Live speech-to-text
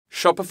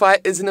Shopify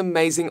is an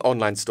amazing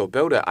online store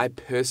builder. I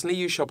personally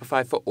use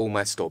Shopify for all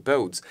my store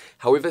builds.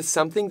 However,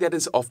 something that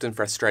is often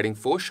frustrating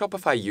for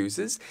Shopify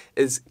users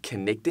is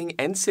connecting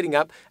and setting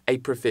up a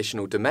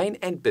professional domain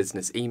and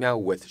business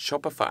email with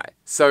Shopify.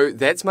 So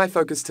that's my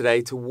focus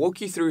today, to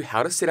walk you through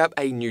how to set up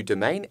a new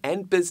domain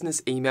and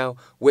business email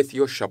with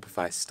your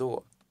Shopify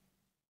store.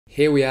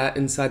 Here we are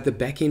inside the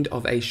back end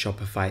of a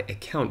Shopify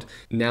account.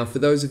 Now, for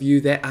those of you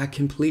that are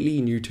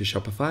completely new to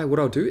Shopify, what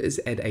I'll do is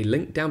add a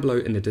link down below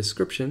in the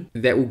description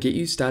that will get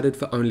you started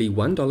for only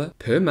 $1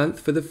 per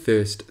month for the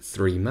first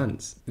 3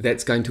 months.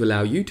 That's going to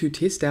allow you to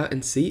test out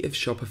and see if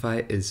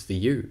Shopify is for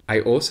you.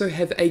 I also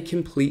have a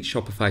complete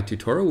Shopify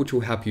tutorial which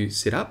will help you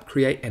set up,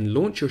 create, and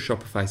launch your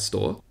Shopify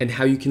store and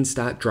how you can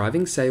start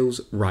driving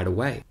sales right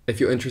away. If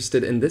you're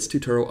interested in this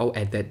tutorial, I'll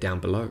add that down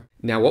below.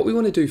 Now, what we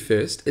want to do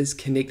first is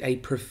connect a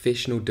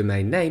professional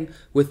domain name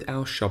with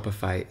our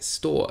Shopify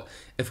store.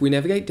 If we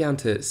navigate down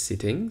to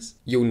settings,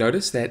 you'll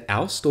notice that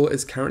our store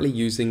is currently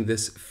using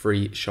this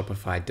free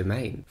Shopify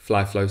domain,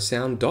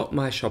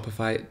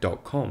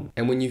 flyflowsound.myshopify.com.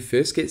 And when you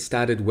first get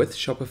started with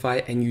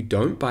Shopify and you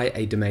don't buy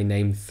a domain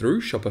name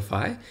through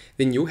Shopify,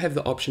 then you'll have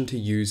the option to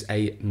use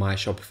a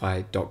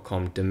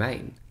myshopify.com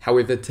domain.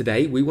 However,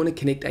 today we want to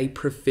connect a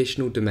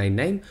professional domain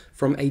name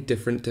from a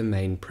different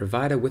domain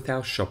provider with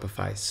our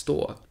Shopify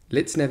store.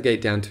 Let's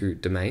navigate down to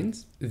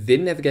domains,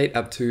 then navigate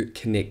up to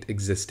connect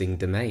existing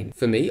domain.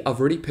 For me,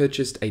 I've already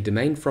purchased a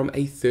domain from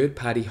a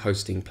third-party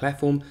hosting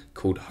platform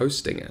called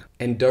Hostinger.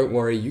 And don't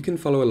worry, you can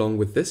follow along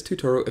with this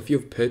tutorial if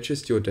you've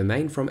purchased your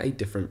domain from a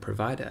different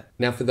provider.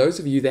 Now, for those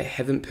of you that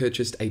haven't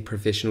purchased a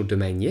professional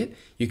domain yet,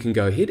 you can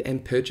go ahead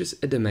and purchase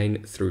a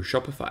domain through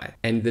Shopify,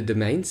 and the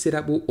domain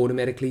setup will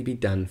automatically be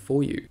done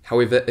for you.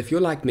 However, if you're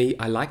like me,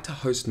 I like to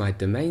host my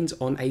domains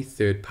on a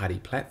third-party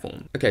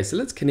platform. Okay, so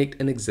let's connect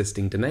an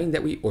existing domain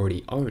that we already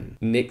own.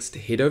 Next,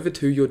 head over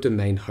to your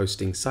domain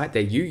hosting site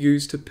that you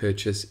use to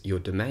purchase your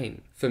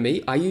domain. For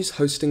me, I use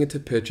Hostinger to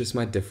purchase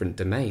my different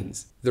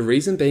domains. The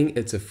reason being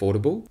it's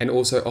affordable and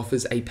also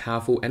offers a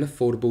powerful and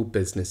affordable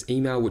business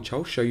email, which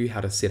I'll show you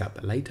how to set up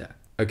later.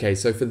 Okay,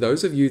 so for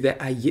those of you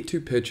that are yet to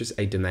purchase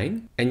a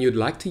domain and you'd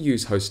like to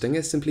use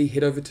Hostinger, simply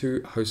head over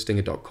to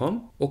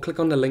hostinger.com or click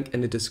on the link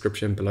in the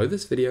description below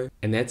this video,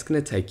 and that's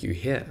going to take you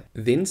here.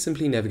 Then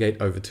simply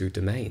navigate over to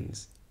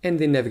domains, and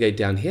then navigate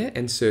down here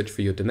and search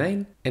for your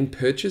domain and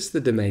purchase the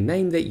domain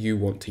name that you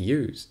want to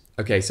use.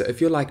 Okay, so if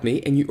you're like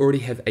me and you already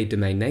have a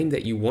domain name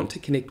that you want to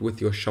connect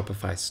with your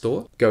Shopify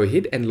store, go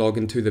ahead and log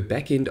into the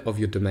back end of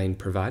your domain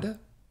provider.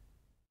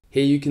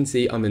 Here you can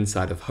see I'm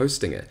inside of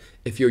Hostinger.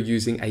 If you're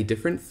using a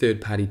different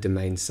third-party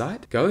domain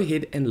site, go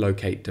ahead and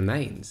locate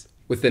domains.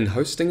 Within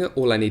Hostinger,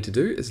 all I need to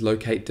do is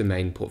locate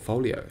domain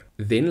portfolio.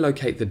 Then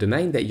locate the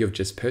domain that you've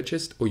just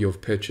purchased or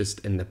you've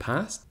purchased in the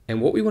past. And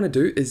what we want to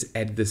do is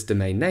add this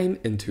domain name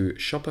into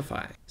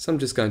Shopify. So I'm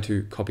just going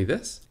to copy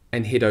this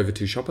and head over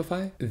to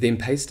Shopify, then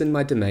paste in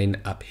my domain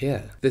up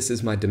here. This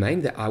is my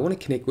domain that I want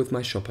to connect with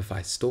my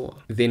Shopify store.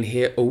 Then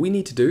here, all we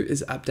need to do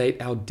is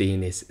update our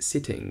DNS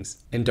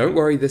settings. And don't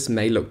worry, this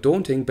may look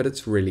daunting, but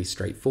it's really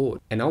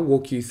straightforward. And I'll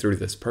walk you through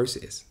this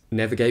process.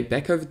 Navigate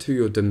back over to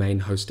your domain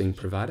hosting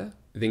provider,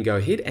 then go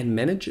ahead and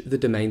manage the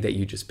domain that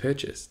you just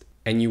purchased.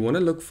 And you want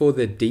to look for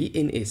the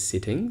DNS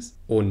settings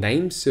or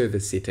name server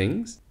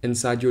settings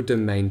inside your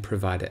domain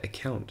provider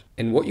account.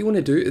 And what you want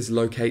to do is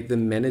locate the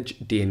manage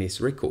DNS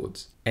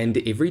records. And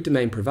every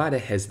domain provider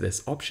has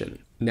this option.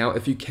 Now,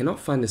 if you cannot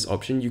find this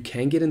option, you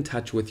can get in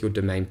touch with your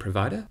domain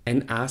provider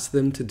and ask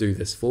them to do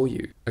this for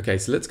you. Okay,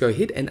 so let's go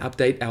ahead and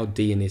update our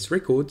DNS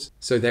records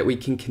so that we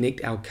can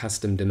connect our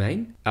custom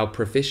domain, our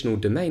professional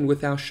domain,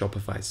 with our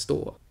Shopify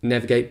store.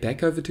 Navigate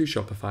back over to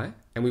Shopify,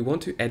 and we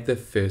want to add the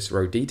first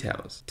row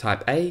details.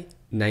 Type A,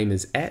 name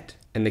is @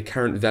 and the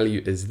current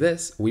value is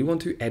this. We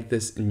want to add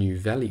this new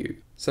value.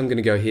 So I'm going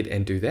to go ahead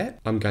and do that.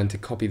 I'm going to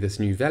copy this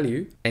new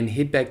value and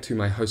head back to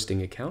my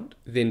hosting account.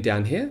 Then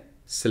down here,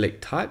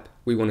 select type.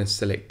 We want to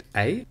select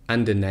A.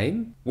 Under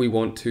name, we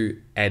want to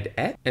add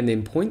 @ and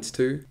then points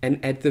to, and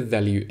add the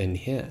value in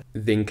here.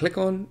 Then click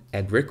on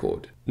add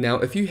record. Now,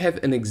 if you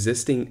have an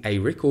existing A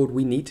record,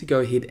 we need to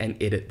go ahead and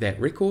edit that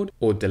record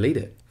or delete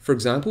it. For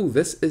example,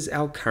 this is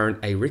our current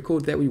A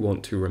record that we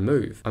want to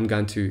remove. I'm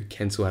going to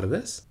cancel out of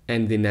this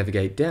and then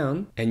navigate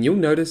down, and you'll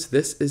notice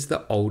this is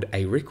the old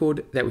A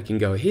record that we can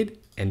go ahead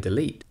and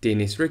delete.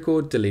 DNS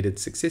record deleted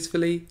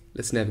successfully.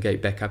 Let's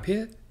navigate back up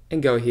here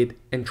and go ahead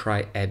and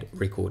try add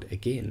record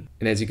again.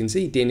 And as you can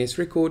see, DNS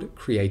record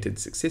created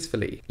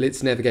successfully.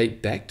 Let's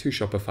navigate back to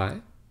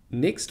Shopify.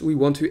 Next, we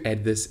want to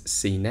add this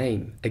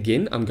CNAME.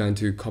 Again, I'm going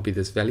to copy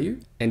this value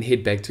and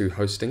head back to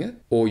Hostinger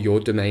or your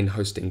domain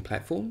hosting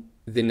platform.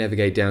 Then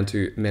navigate down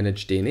to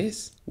Manage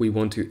DNS. We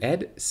want to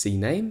add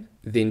CNAME,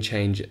 then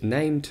change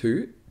name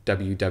to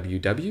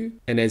www.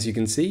 And as you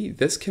can see,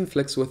 this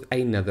conflicts with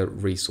another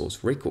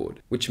resource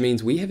record, which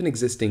means we have an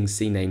existing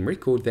CNAME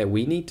record that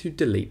we need to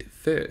delete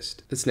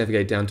first. Let's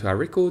navigate down to our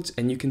records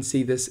and you can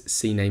see this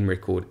CNAME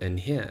record in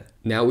here.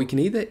 Now we can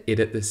either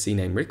edit the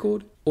CNAME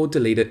record or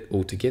delete it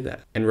altogether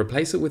and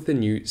replace it with the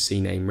new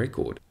CNAME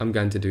record. I'm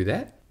going to do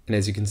that. And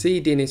as you can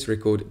see, DNS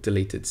record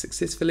deleted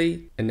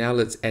successfully. And now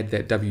let's add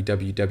that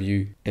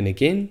www in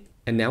again.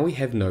 And now we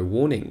have no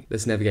warning.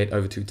 Let's navigate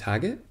over to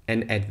target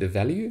and add the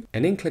value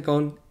and then click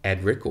on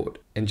add record.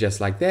 And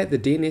just like that, the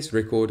DNS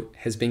record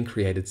has been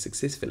created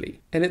successfully.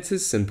 And it's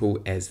as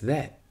simple as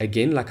that.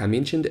 Again, like I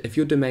mentioned, if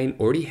your domain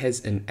already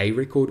has an A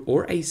record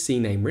or a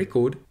CNAME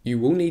record, you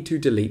will need to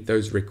delete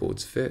those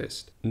records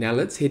first. Now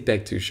let's head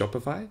back to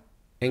Shopify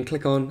and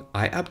click on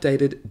I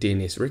updated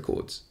DNS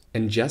records.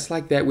 And just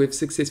like that, we've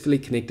successfully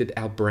connected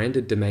our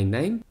branded domain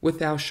name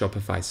with our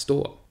Shopify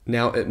store.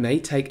 Now, it may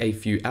take a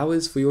few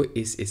hours for your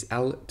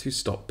SSL to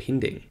stop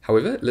pending.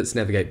 However, let's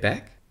navigate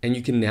back and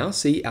you can now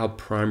see our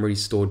primary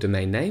store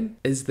domain name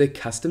is the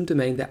custom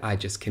domain that I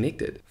just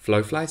connected,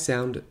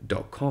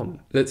 flowflysound.com.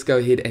 Let's go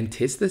ahead and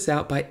test this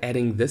out by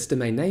adding this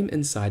domain name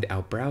inside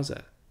our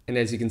browser. And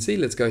as you can see,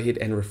 let's go ahead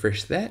and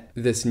refresh that.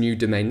 This new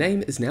domain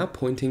name is now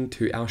pointing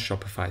to our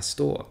Shopify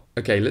store.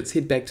 Okay, let's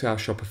head back to our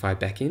Shopify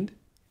backend.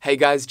 Hey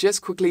guys,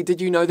 just quickly,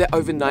 did you know that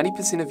over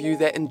 90% of you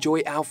that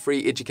enjoy our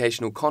free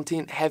educational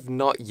content have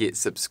not yet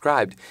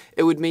subscribed?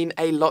 It would mean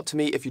a lot to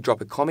me if you drop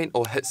a comment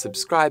or hit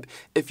subscribe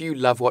if you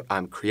love what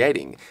I'm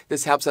creating.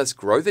 This helps us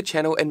grow the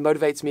channel and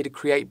motivates me to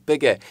create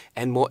bigger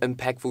and more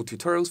impactful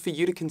tutorials for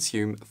you to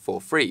consume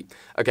for free.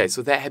 Okay,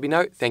 so with that happy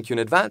note, thank you in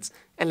advance,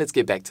 and let's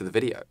get back to the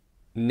video.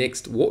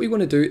 Next, what we want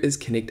to do is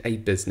connect a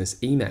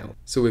business email.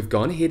 So we've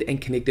gone ahead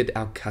and connected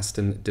our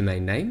custom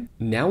domain name.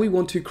 Now we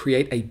want to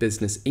create a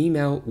business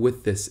email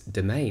with this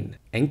domain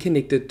and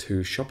connect it to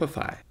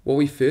Shopify. What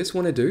we first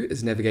want to do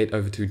is navigate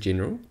over to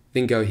General,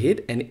 then go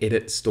ahead and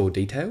edit store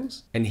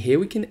details. And here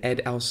we can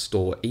add our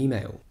store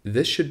email.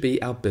 This should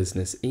be our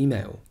business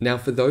email. Now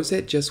for those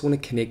that just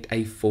want to connect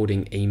a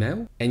forwarding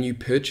email and you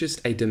purchased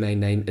a domain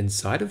name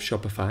inside of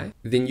Shopify,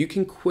 then you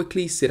can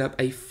quickly set up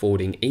a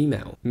forwarding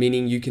email,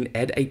 meaning you can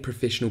add a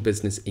professional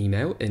business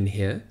email in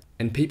here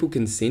and people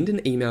can send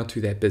an email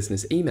to that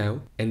business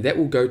email and that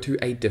will go to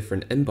a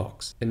different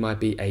inbox. It might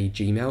be a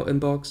Gmail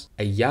inbox,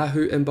 a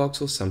Yahoo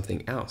inbox, or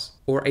something else,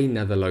 or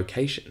another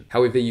location.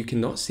 However, you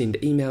cannot send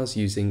emails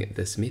using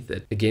this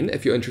method. Again,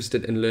 if you're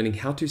interested in learning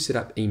how to set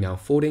up email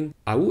forwarding,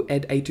 I will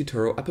add a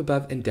tutorial up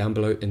above and down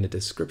below in the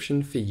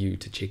description for you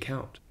to check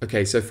out.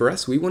 Okay, so for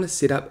us, we want to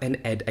set up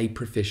and add a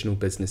professional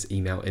business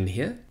email in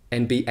here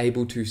and be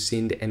able to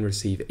send and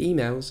receive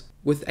emails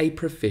with a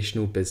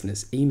professional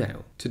business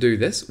email. To do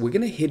this, we're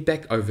going to head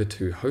back over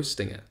to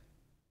Hostinger.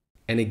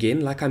 And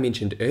again, like I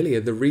mentioned earlier,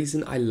 the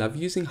reason I love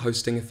using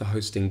Hostinger for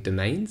hosting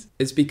domains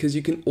is because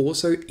you can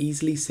also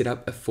easily set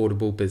up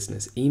affordable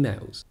business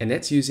emails. And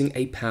that's using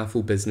a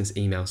powerful business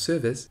email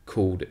service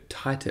called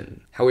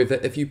Titan. However,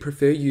 if you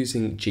prefer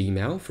using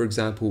Gmail, for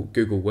example,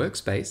 Google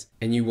Workspace,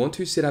 and you want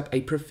to set up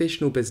a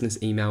professional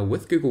business email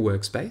with Google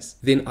Workspace,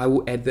 then I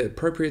will add the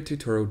appropriate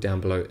tutorial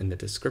down below in the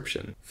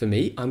description. For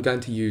me, I'm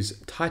going to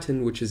use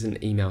Titan, which is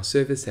an email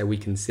service that we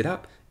can set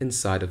up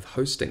inside of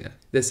Hostinger.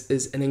 This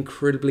is an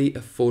incredibly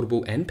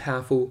affordable and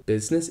powerful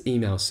business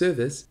email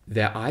service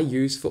that I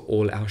use for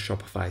all our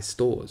Shopify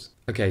stores.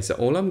 Okay, so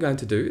all I'm going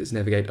to do is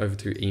navigate over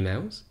to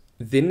emails,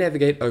 then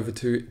navigate over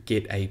to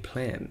get a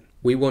plan.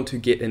 We want to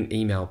get an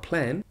email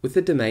plan with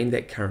a domain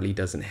that currently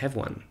doesn't have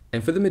one.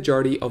 And for the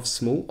majority of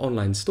small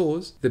online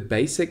stores, the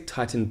basic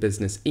Titan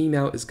business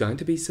email is going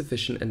to be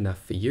sufficient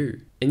enough for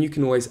you, and you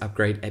can always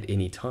upgrade at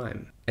any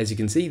time. As you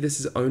can see,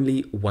 this is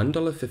only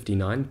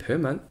 $1.59 per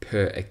month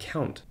per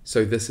account.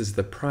 So this is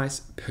the price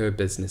per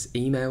business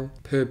email,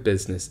 per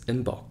business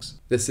inbox.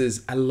 This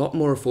is a lot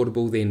more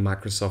affordable than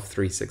Microsoft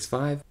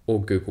 365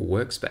 or Google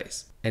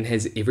Workspace, and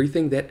has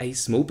everything that a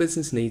small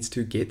business needs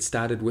to get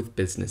started with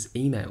business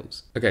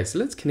emails. Okay, so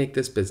let's connect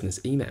this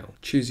business email.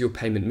 Choose your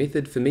payment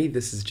method. For me,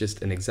 this is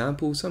just an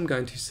example, so I'm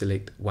going to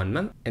select 1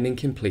 month and then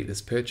complete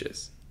this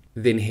purchase.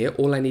 Then here,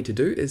 all I need to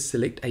do is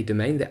select a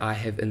domain that I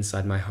have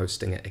inside my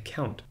Hostinger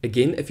account.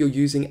 Again, if you're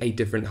using a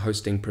different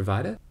hosting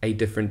provider, a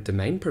different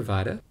domain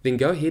provider, then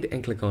go ahead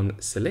and click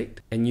on select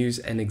and use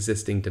an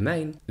existing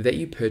domain that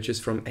you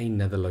purchased from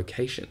another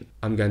location.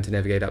 I'm going to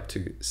navigate up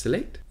to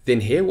select. Then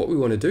here, what we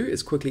want to do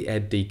is quickly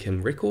add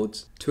DKIM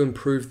records to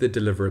improve the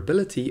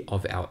deliverability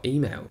of our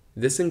email.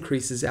 This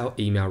increases our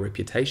email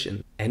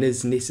reputation and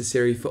is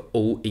necessary for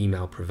all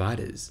email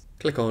providers.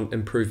 Click on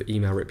improve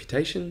email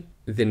reputation,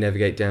 then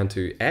navigate down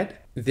to add,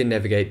 then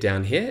navigate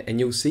down here and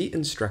you'll see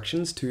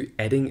instructions to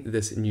adding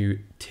this new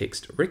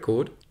text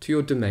record to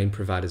your domain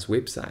provider's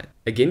website.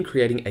 Again,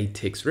 creating a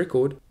text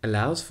record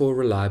allows for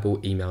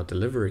reliable email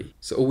delivery.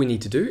 So all we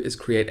need to do is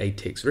create a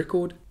text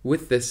record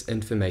with this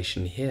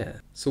information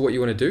here. So what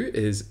you want to do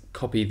is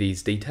copy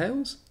these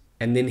details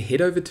and then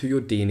head over to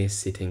your DNS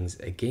settings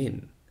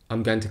again.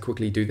 I'm going to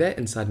quickly do that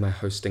inside my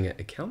Hostinger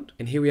account.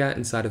 And here we are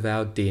inside of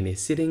our DNS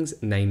settings,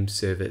 name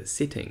server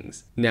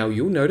settings. Now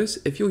you'll notice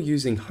if you're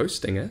using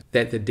Hostinger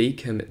that the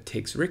DKIM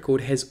text record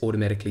has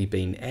automatically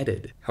been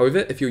added.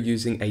 However, if you're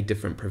using a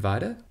different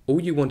provider,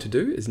 all you want to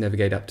do is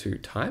navigate up to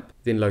type,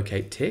 then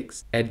locate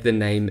text, add the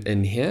name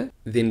in here,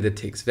 then the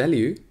text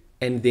value,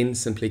 and then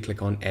simply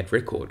click on add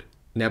record.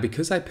 Now,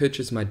 because I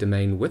purchased my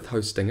domain with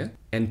Hostinger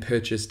and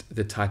purchased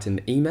the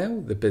Titan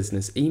email, the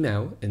business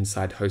email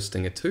inside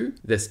Hostinger too,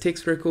 this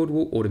text record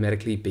will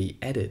automatically be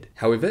added.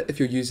 However, if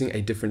you're using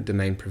a different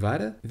domain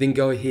provider, then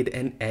go ahead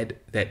and add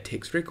that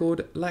text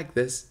record like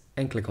this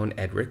and click on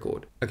add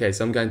record. Okay,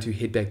 so I'm going to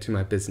head back to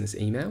my business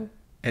email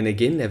and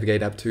again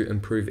navigate up to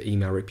improve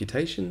email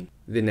reputation,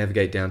 then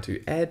navigate down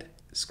to add,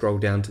 scroll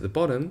down to the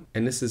bottom,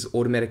 and this has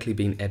automatically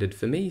been added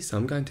for me, so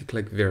I'm going to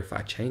click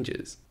verify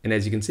changes. And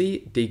as you can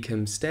see,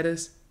 DKIM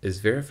status is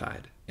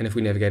verified. And if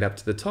we navigate up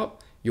to the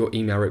top, your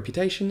email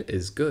reputation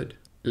is good.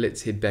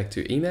 Let's head back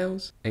to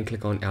emails and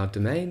click on our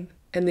domain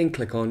and then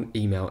click on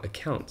email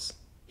accounts.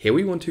 Here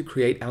we want to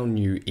create our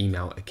new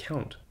email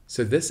account.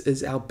 So this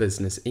is our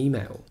business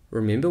email.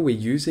 Remember, we're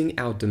using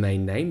our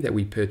domain name that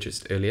we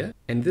purchased earlier,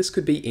 and this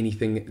could be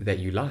anything that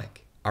you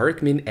like. I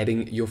recommend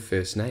adding your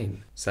first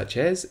name, such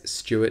as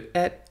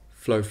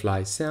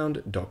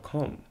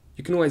Stewart@flowflysound.com.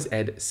 You can always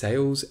add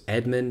sales,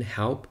 admin,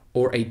 help,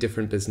 or a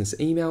different business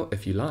email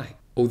if you like.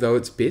 Although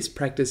it's best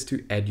practice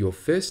to add your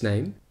first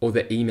name or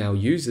the email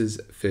user's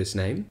first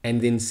name and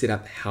then set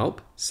up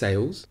help,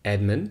 sales,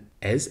 admin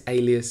as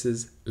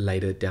aliases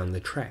later down the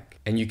track.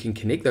 And you can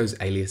connect those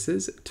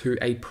aliases to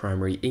a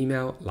primary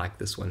email like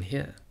this one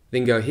here.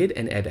 Then go ahead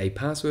and add a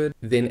password,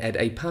 then add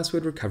a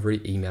password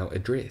recovery email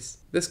address.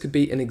 This could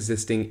be an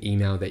existing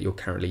email that you're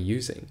currently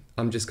using.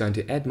 I'm just going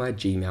to add my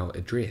Gmail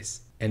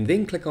address and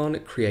then click on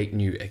create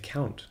new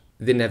account.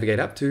 Then navigate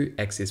up to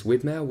access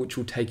webmail, which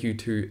will take you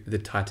to the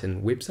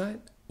Titan website,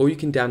 or you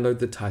can download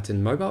the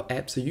Titan mobile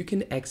app so you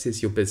can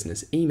access your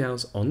business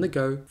emails on the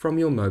go from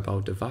your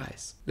mobile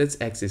device. Let's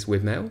access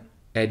webmail,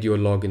 add your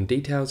login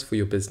details for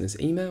your business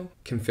email,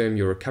 confirm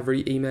your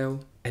recovery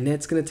email, and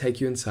that's going to take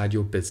you inside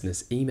your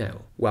business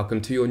email.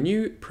 Welcome to your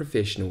new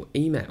professional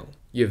email.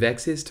 You have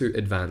access to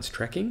advanced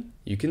tracking.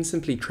 You can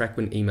simply track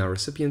when email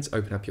recipients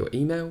open up your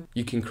email.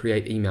 You can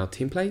create email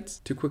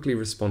templates to quickly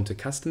respond to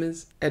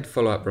customers, add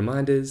follow-up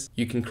reminders.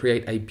 You can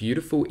create a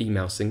beautiful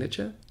email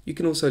signature. You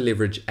can also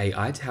leverage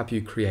AI to help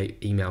you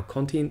create email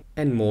content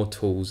and more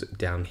tools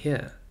down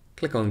here.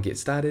 Click on Get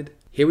Started.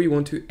 Here we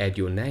want to add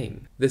your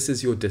name. This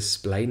is your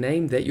display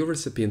name that your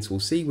recipients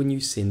will see when you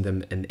send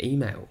them an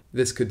email.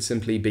 This could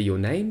simply be your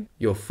name,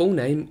 your full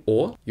name,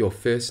 or your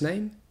first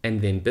name,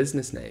 and then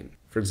business name.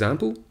 For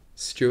example,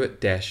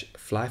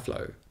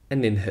 Stewart-Flyflow,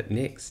 and then hit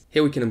next.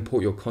 Here we can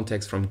import your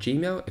contacts from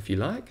Gmail if you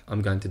like.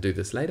 I'm going to do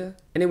this later.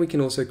 And then we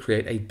can also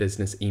create a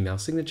business email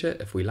signature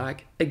if we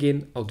like.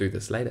 Again, I'll do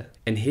this later.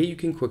 And here you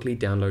can quickly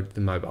download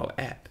the mobile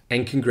app.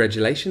 And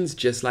congratulations,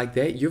 just like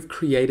that, you've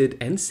created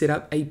and set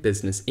up a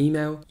business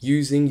email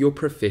using your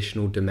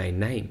professional domain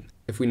name.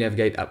 If we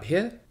navigate up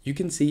here, you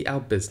can see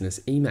our business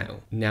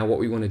email. Now what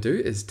we want to do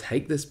is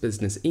take this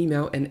business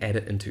email and add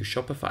it into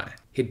Shopify.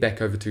 Head back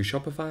over to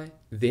Shopify,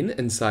 then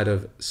inside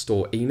of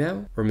store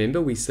email,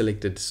 remember we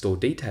selected store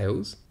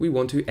details, we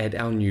want to add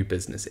our new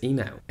business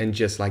email. And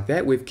just like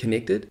that, we've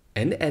connected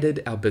and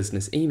added our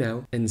business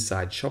email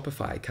inside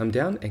Shopify. Come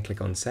down and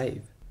click on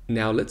save.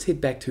 Now let's head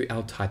back to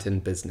our Titan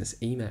business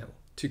email.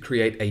 To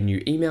create a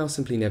new email,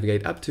 simply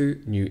navigate up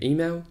to New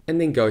Email and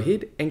then go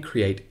ahead and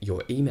create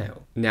your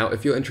email. Now,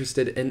 if you're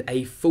interested in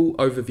a full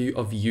overview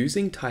of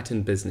using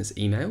Titan business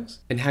emails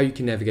and how you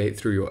can navigate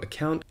through your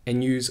account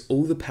and use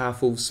all the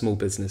powerful small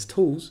business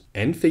tools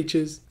and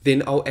features,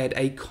 then I'll add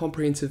a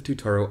comprehensive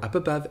tutorial up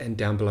above and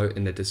down below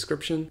in the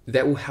description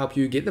that will help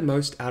you get the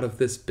most out of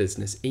this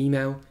business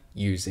email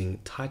using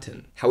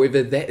Titan.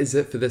 However, that is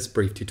it for this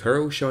brief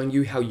tutorial showing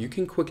you how you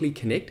can quickly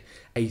connect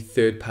a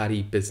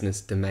third-party business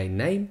domain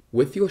name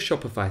with your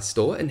Shopify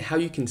store and how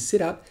you can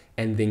set up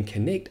and then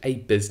connect a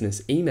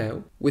business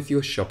email with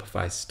your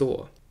Shopify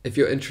store. If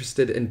you're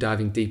interested in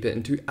diving deeper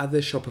into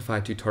other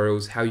Shopify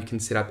tutorials, how you can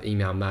set up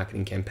email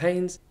marketing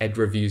campaigns, add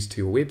reviews to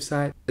your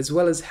website, as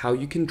well as how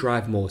you can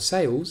drive more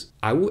sales,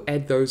 I will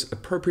add those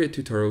appropriate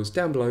tutorials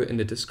down below in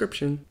the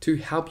description to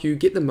help you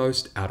get the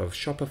most out of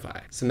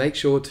Shopify. So make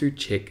sure to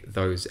check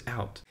those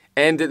out.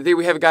 And there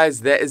we have it,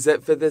 guys. That is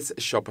it for this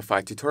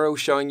Shopify tutorial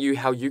showing you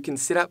how you can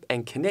set up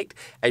and connect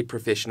a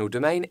professional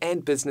domain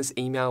and business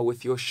email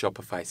with your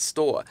Shopify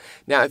store.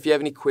 Now, if you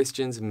have any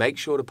questions, make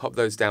sure to pop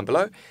those down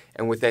below.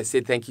 And with that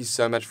said, thank you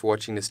so much for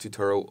watching this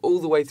tutorial all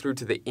the way through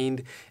to the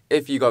end.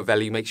 If you got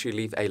value, make sure you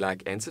leave a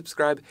like and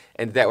subscribe.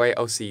 And that way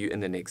I'll see you in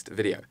the next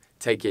video.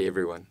 Take care,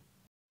 everyone.